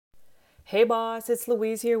Hey boss, it's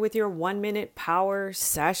Louise here with your 1 minute power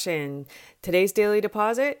session. Today's daily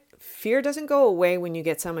deposit: fear doesn't go away when you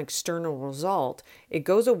get some external result. It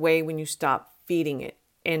goes away when you stop feeding it.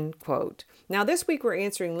 End quote. Now, this week we're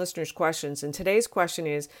answering listeners' questions, and today's question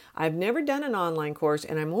is: I've never done an online course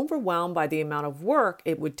and I'm overwhelmed by the amount of work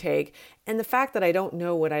it would take and the fact that I don't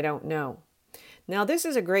know what I don't know. Now, this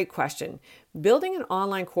is a great question. Building an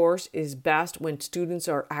online course is best when students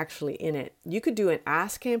are actually in it. You could do an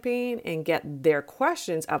ask campaign and get their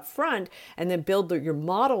questions up front and then build your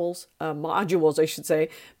modules, I should say,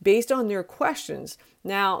 based on their questions.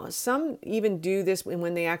 Now, some even do this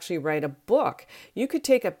when they actually write a book. You could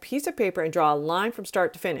take a piece of paper and draw a line from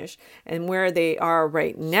start to finish and where they are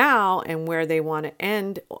right now and where they want to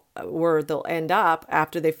end, where they'll end up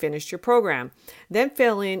after they finish your program. Then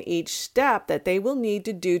fill in each step that they will need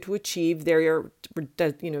to do to achieve their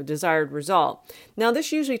desired result. Now,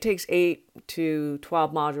 this usually takes 8 to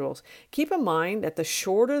 12 modules. Keep in mind that the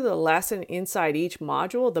shorter the lesson inside each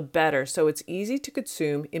module, the better, so it's easy to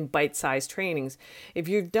consume in bite-sized trainings. If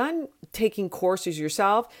you've done taking courses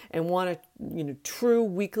yourself and want true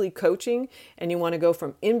weekly coaching and you want to go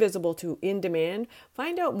from invisible to in demand,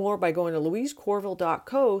 find out more by going to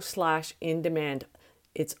louisecorville.co/in-demand.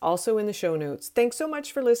 It's also in the show notes. Thanks so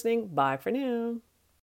much for listening. Bye for now.